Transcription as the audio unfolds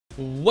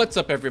What's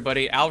up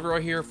everybody,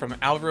 Alvaro here from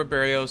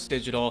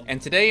𝐷𝐼𝐼,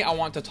 and today I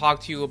want to talk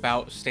to you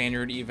about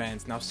standard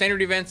events. Now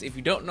standard events, if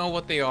you don't know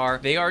what they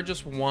are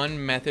just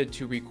one method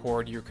to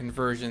record your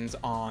conversions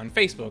on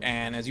Facebook.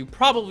 And as you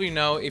probably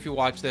know if you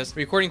watch this,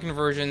 recording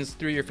conversions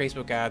through your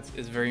Facebook ads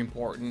is very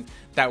important.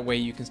 That way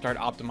you can start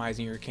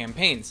optimizing your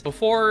campaigns.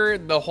 Before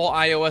the whole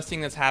iOS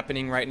thing that's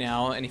happening right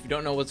now, and if you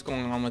don't know what's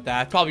going on with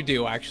that, probably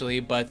do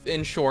actually, but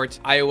in short,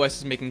 iOS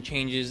is making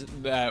changes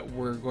that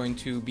we're going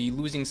to be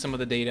losing some of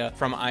the data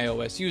from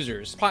iOS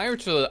users. Prior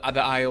to the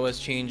iOS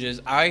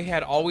changes, I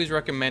had always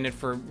recommended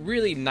for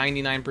really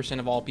 99%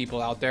 of all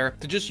people out there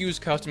to just use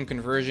custom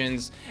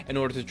conversions in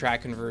order to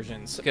track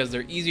conversions because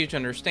they're easier to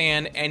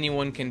understand,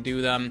 anyone can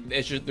do them,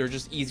 they're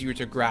just easier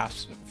to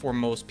grasp for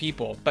most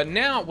people. But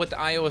now with the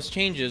iOS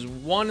changes,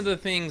 one of the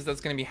things that's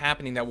going to be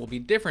happening that will be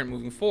different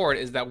moving forward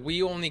is that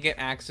we only get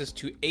access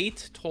to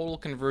 8 total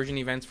conversion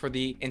events for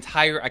the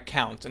entire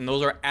account, and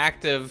those are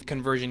active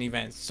conversion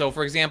events. So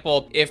for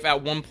example, if at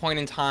one point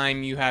in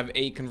time you have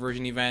 8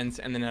 conversion events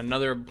and then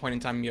another point in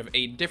time you have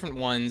 8 different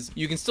ones,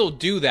 you can still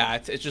do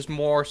that. It's just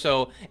more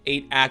so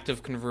 8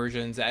 active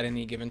conversions at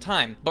any given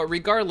time. But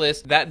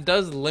regardless, that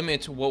does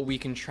limit what we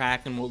can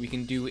track and what we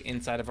can do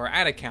inside of our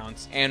ad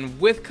accounts. And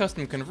with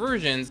custom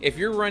conversions, if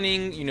you're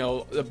running, you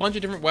know, a bunch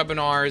of different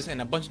webinars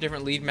and a bunch of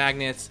different lead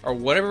magnets or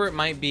whatever it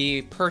might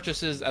be,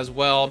 purchases as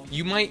well,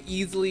 you might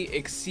easily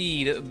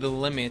exceed the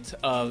limit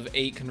of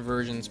 8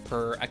 conversions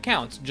per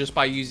account just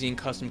by using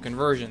custom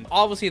conversions.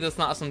 Obviously, that's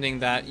not something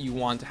that you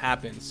want to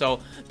happen. So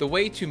the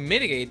way to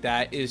mitigate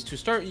that is to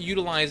start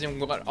utilizing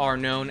what are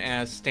known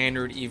as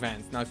standard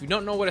events. Now, if you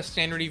don't know what a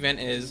standard event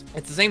is,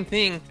 it's the same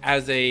thing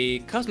as a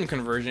custom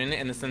conversion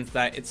in the sense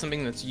that it's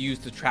something that's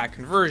used to track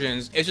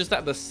conversions. It's just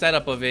that the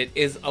setup of it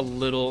is a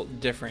little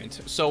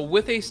different. So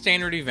with a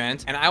standard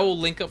event, and I will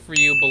link up for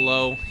you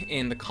below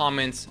in the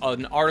comments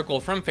an article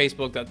from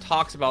Facebook that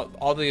talks about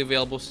all the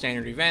available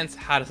standard events,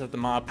 how to set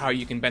them up, how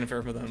you can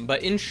benefit from them.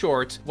 But in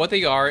short, what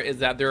they are is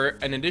that they're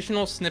an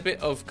additional snippet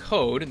of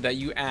code that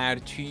you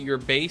add to your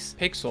base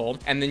pixel,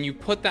 and then you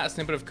put that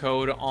snippet of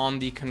code on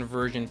the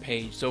conversion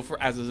page. So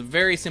for as a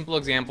very simple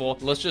example,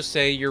 let's just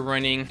say you're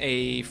running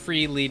a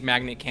free lead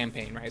magnet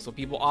campaign, right? So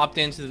people opt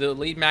into the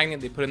lead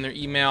magnet, they put in their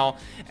email,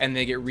 and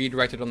they get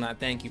redirected on that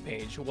thank you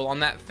page. Well, on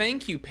that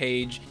thank you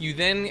page, you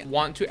then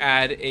want to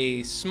add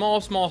a small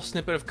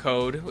snippet of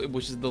code,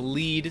 which is the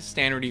lead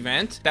standard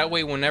event. That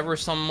way, whenever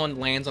someone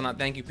lands on that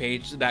thank you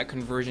page, that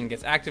conversion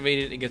gets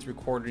activated, it gets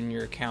recorded in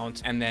your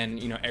account, and then,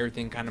 you know,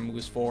 everything kind of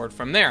moves forward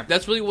from there.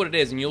 That's really what it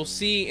is. And you'll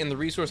see in the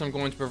resource I'm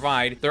going to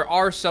provide, there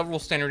are several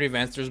standard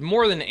events. There's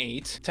more than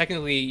 8.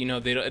 Technically, you know,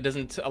 it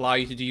doesn't allow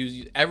you to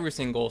use every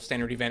single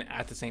standard event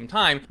at the same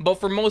time. But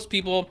for most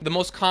people, the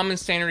most common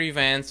standard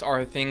events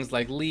are things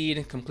like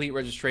lead, complete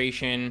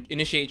registration,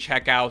 initiate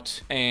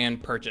checkout,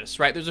 and purchase,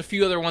 right? There's a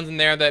few other ones in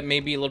there that may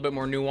be a little bit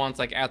more nuanced,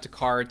 like add to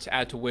cart,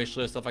 add to wish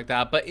list, stuff like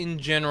that. But in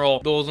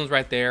general, those ones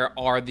right there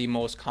are the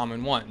most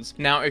common ones.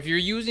 Now, if you're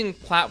using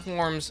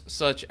platforms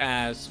such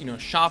as, you know,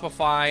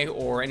 Shopify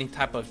or any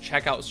type of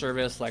checkout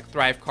service like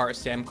ThriveCart,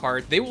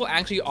 SamCart, they will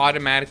actually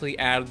automatically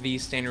add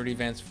these standard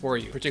events for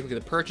you, particularly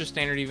the purchase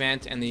standard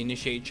event and the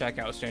initiate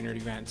checkout standard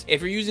event.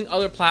 If you're using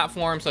other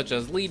platforms such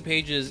as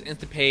Leadpages,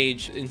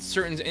 Instapage, in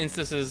certain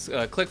instances,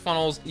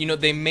 ClickFunnels, you know,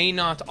 they may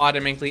not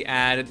automatically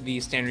add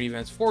these standard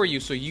events for you,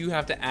 so you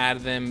have to add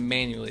them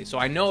manually. So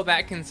I know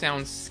that can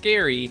sound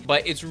scary,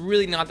 but it's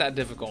really not that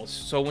difficult.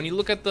 So when you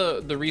look at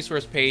the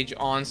resource page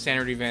on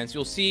standard events,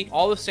 you'll see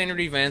all the standard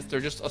events, they're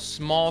just a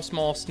small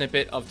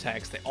snippet of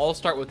text. They all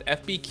start with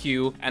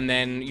FBQ, and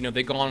then, you know,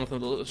 they go on with a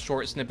little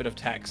short snippet of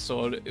text.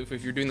 So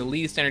if you're doing the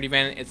lead standard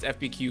event, it's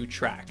FBQ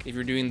track. If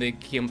you're doing the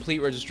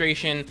complete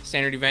registration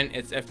standard event,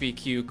 it's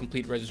FBQ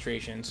complete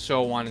registration,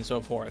 so on and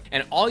so forth.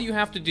 And all you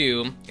have to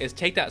do is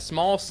take that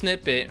small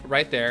snippet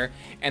right there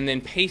and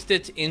then paste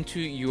it into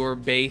your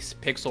base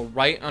pixel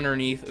right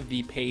underneath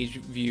the page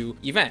view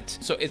event.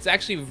 So it's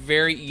actually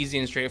very easy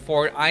and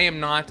straightforward. I am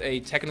not a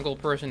technical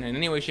person in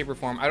any way, shape, or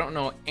form. I don't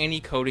know any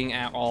coding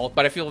at all,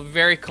 but I feel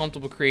very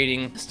comfortable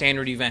creating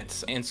standard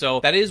events. And so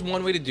that is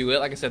one way to do it.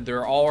 Like I said,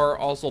 there are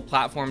also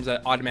platforms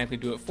that automatically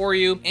do it for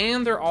you.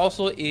 And there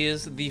also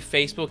is the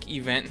Facebook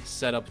event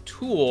setup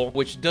tool,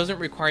 which doesn't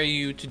require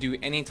you to do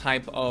any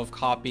type of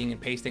copying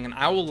and pasting. And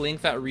I will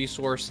link that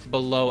resource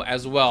below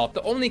as well.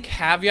 The only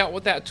caveat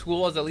with that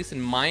tool is, at least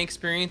in my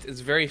experience,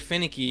 is very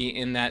finicky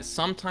in that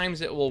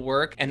sometimes it will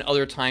work and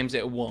other times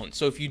it won't.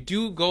 So if you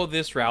do go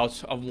this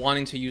route of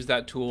wanting to use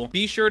that tool,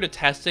 be sure to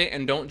test it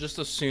and don't just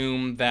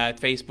assume that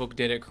Facebook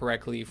did it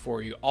correctly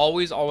for you.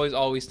 Always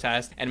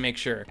test and make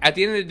sure. At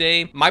the end of the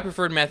day, my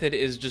preferred method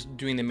is just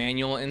doing the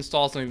manual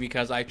install, simply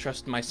because I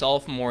trust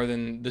myself more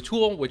than the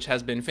tool, which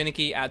has been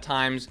finicky at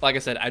times. Like I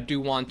said, I do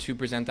want to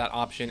present that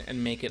option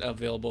and make it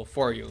available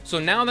for you. So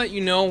now that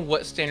you know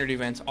what standard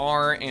events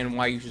are and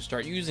why you should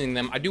start using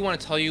them, I do want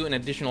to tell you an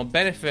additional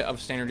benefit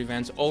of standard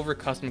events over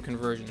custom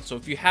conversions. So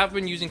if you have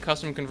been using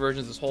custom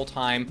conversions this whole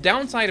time,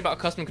 downside about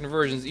custom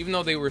conversions, even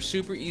though they were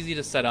super easy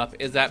to set up,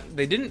 is that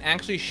they didn't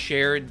actually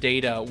share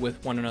data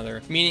with one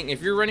another. Meaning,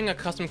 if you're running a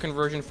custom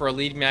conversion for a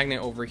lead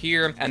magnet over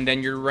here, and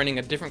then you're running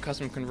a different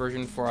custom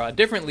conversion for a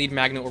different lead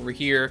magnet over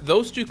here,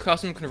 those two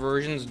custom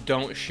conversions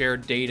don't share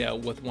data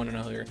with one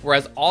another.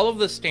 Whereas all of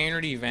the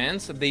standard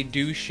events, they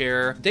do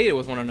share data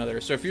with one another.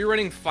 So if you're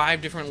running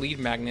 5 different lead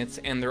magnets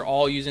and they're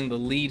all using the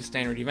lead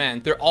standard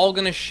event, they're all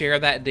going to share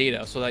that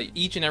data so that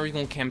each and every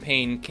single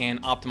campaign can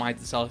optimize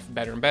itself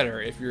better and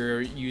better. If you're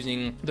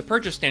using the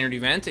purchase standard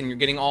event and you're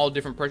getting all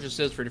different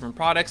purchases for different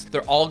products,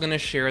 they're all going to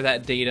share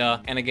that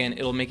data. And again,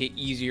 it'll make it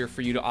easier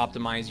for you to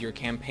optimize your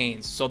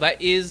campaigns. So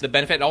that is the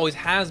benefit. It always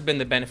has been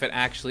the benefit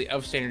actually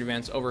of standard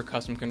events over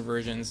custom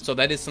conversions. So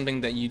that is something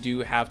that you do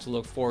have to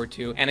look forward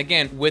to. And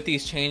again, with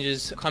these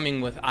changes coming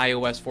with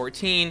iOS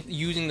 14,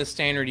 using the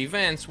standard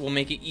events will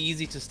make it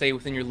easy to stay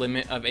within your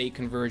limit of 8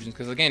 conversions.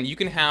 Because again, you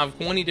can have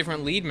 20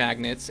 different lead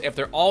magnets. If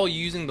they're all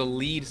using the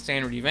lead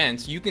standard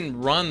events, you can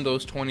run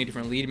those 20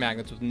 different lead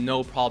magnets with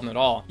no problem at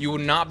all. You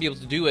would not be able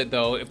to do it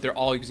though if they're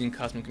all using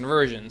custom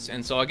conversions.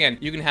 And so again,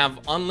 you can have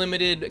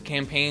unlimited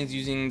campaigns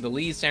using the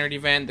lead standard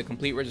event, the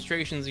complete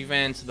registrations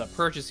event, the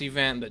purchase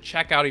event, the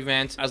checkout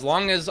event. As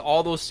long as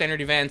all those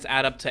standard events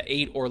add up to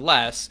 8 or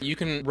less, you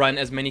can run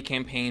as many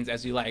campaigns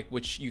as you like,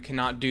 which you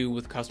cannot do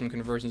with custom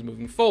conversions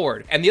moving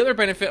forward. And the other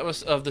benefit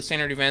of the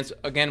standard events,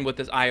 again with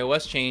this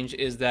iOS change,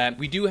 is that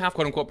we do have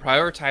quote unquote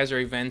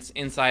prioritizer events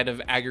inside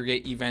of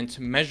aggregate event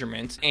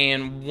measurement.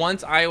 And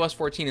once iOS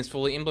 14 is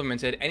fully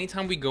implemented,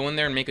 anytime we go in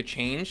there and make a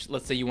change,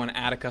 let's say you want to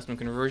add a custom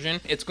conversion,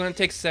 it's going to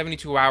take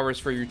 72 hours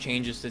for your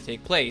changes to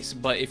take place.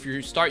 But if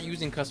you start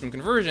using custom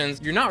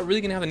conversions, you're not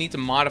really going to have the need to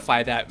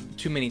modify that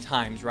too many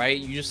times, right?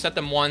 You just set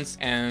them once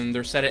and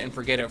they're set it and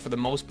forget it for the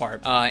most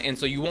part. And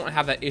so you won't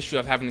have that issue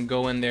of having to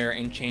go in there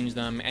and change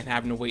them and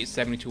having to wait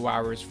 72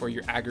 hours for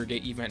your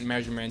aggregate event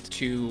measurement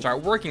to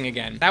start working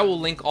again. That will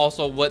link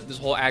also what this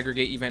whole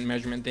aggregate event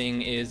measurement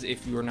thing is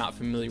if you are not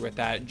familiar with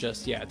that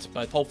just yet,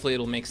 but hopefully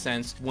it'll make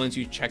sense once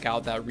you check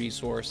out that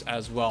resource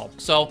as well.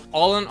 So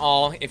all in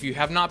all, if you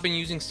have not been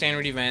using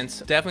standard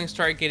events, definitely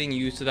start getting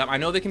used to them. I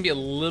know they can be a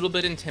little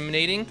bit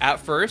intimidating at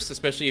first,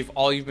 especially if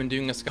all you've been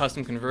doing is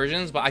custom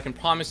conversions, but I can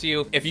promise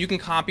you, if you can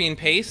copy and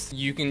paste,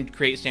 you can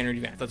create standard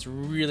events. That's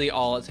really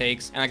all it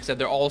takes. And like I said,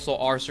 there also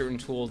are certain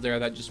tools there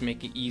that just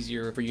make it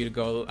easier for you to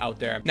go out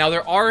there. Now,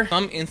 there are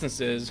some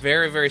instances,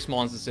 very, very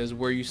small instances,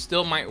 where you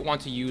still might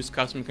want to use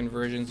custom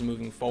conversions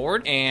moving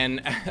forward.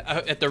 And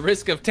at the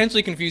risk of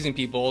potentially confusing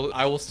people,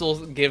 I will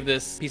still give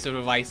this piece of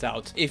advice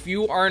out. If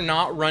you are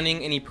not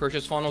running any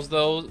purchase funnels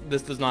though,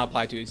 this does not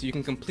apply to you. So you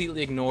can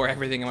completely ignore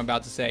everything I'm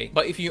about to say.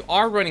 But if you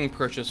are running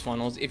purchase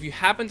funnels, if you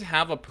happen to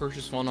have a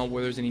purchase funnel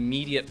where there's an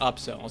immediate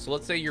upsell, so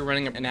let's say you're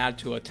running an ad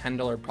to a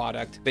 $10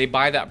 product, they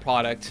buy that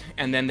product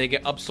and then they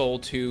get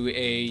upsold to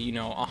a, you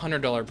know,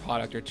 $100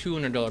 product or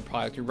 $200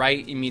 product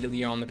right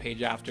immediately on the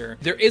page after.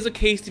 There is a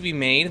case to be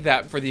made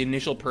that for the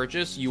initial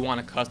purchase, you want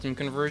a custom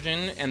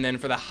conversion, and then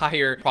for the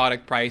higher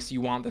product price,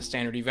 you want the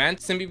standard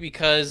event, simply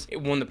because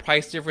when the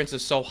price difference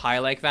is so high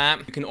like that,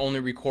 you can only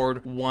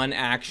record one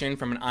action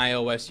from an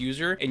iOS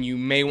user, and you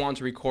may want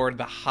to record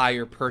the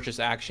higher purchase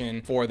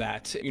action for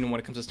that, you know, when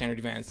it comes to standard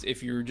events.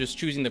 If you're just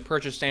choosing the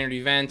purchase standard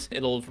event,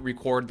 it'll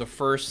record the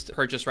first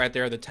purchase right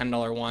there, the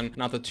 $10 one,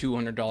 not the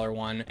 $200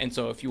 one. And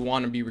so if you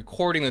want to be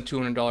recording the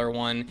 $200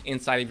 one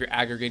inside of your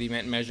aggregate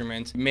event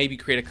measurement, maybe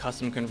create a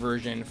custom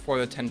conversion for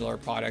the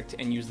 $10 product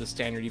and use the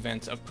standard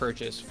event of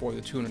purchase for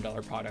the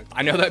 $200 product.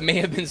 I know that may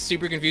have been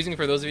super confusing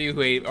for those of you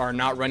who are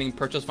not running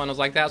purchase funnels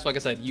like that. So like I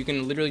said, you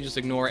can literally just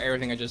ignore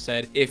everything I just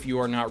said if you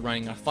are not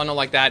running a funnel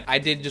like that. I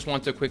did just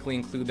want to quickly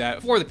include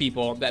that for the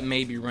people that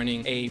may be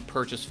running a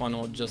purchase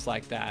funnel just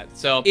like that.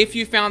 So if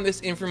you found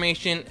this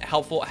information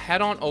helpful,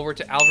 head on over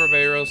to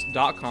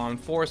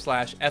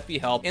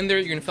alvarobarrios.com/FBhelp. In there,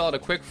 you're gonna fill out a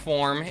quick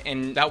form,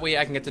 and that way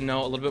I can get to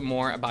know a little bit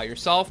more about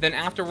yourself. Then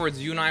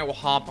afterwards, you and I will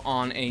hop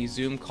on a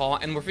Zoom call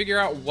and we'll figure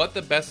out what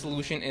the best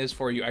solution is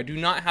for you. I do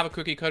not have a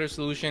cookie cutter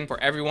solution for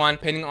everyone,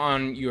 depending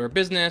on your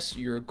business,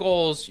 your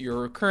goals,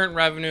 your current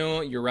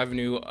revenue, your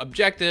revenue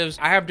objectives.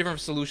 I have different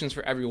solutions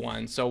for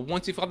everyone. So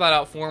once you fill that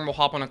out form, we'll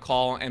hop on a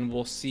call and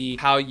we'll see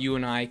how you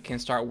and I can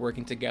start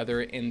working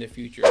together in the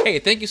future. Hey,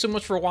 thank you so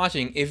much for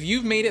watching. If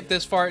you've made it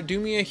this far, do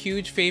me a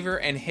huge favor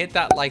and hit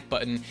that like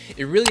button.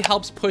 It really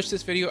helps push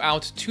this video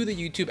out to the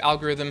YouTube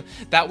algorithm.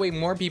 That way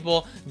more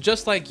people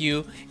just like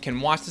you can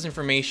watch this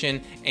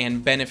information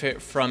and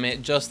benefit from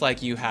it just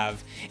like you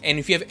have. And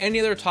if you have any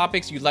other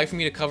topics you'd like for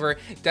me to cover,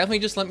 definitely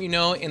just let me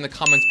know in the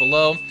comments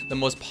below. The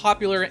most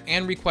popular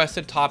and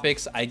requested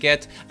topics I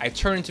get, I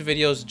turn into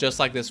videos just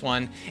like this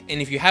one.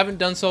 And if you haven't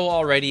done so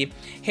already,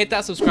 hit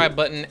that subscribe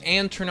button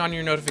and turn on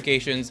your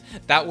notifications.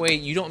 That way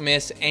you don't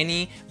miss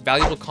any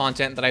valuable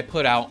content that I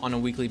put out on a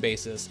weekly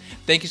basis.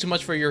 Thank you so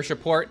much for your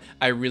support.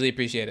 I really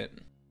appreciate it.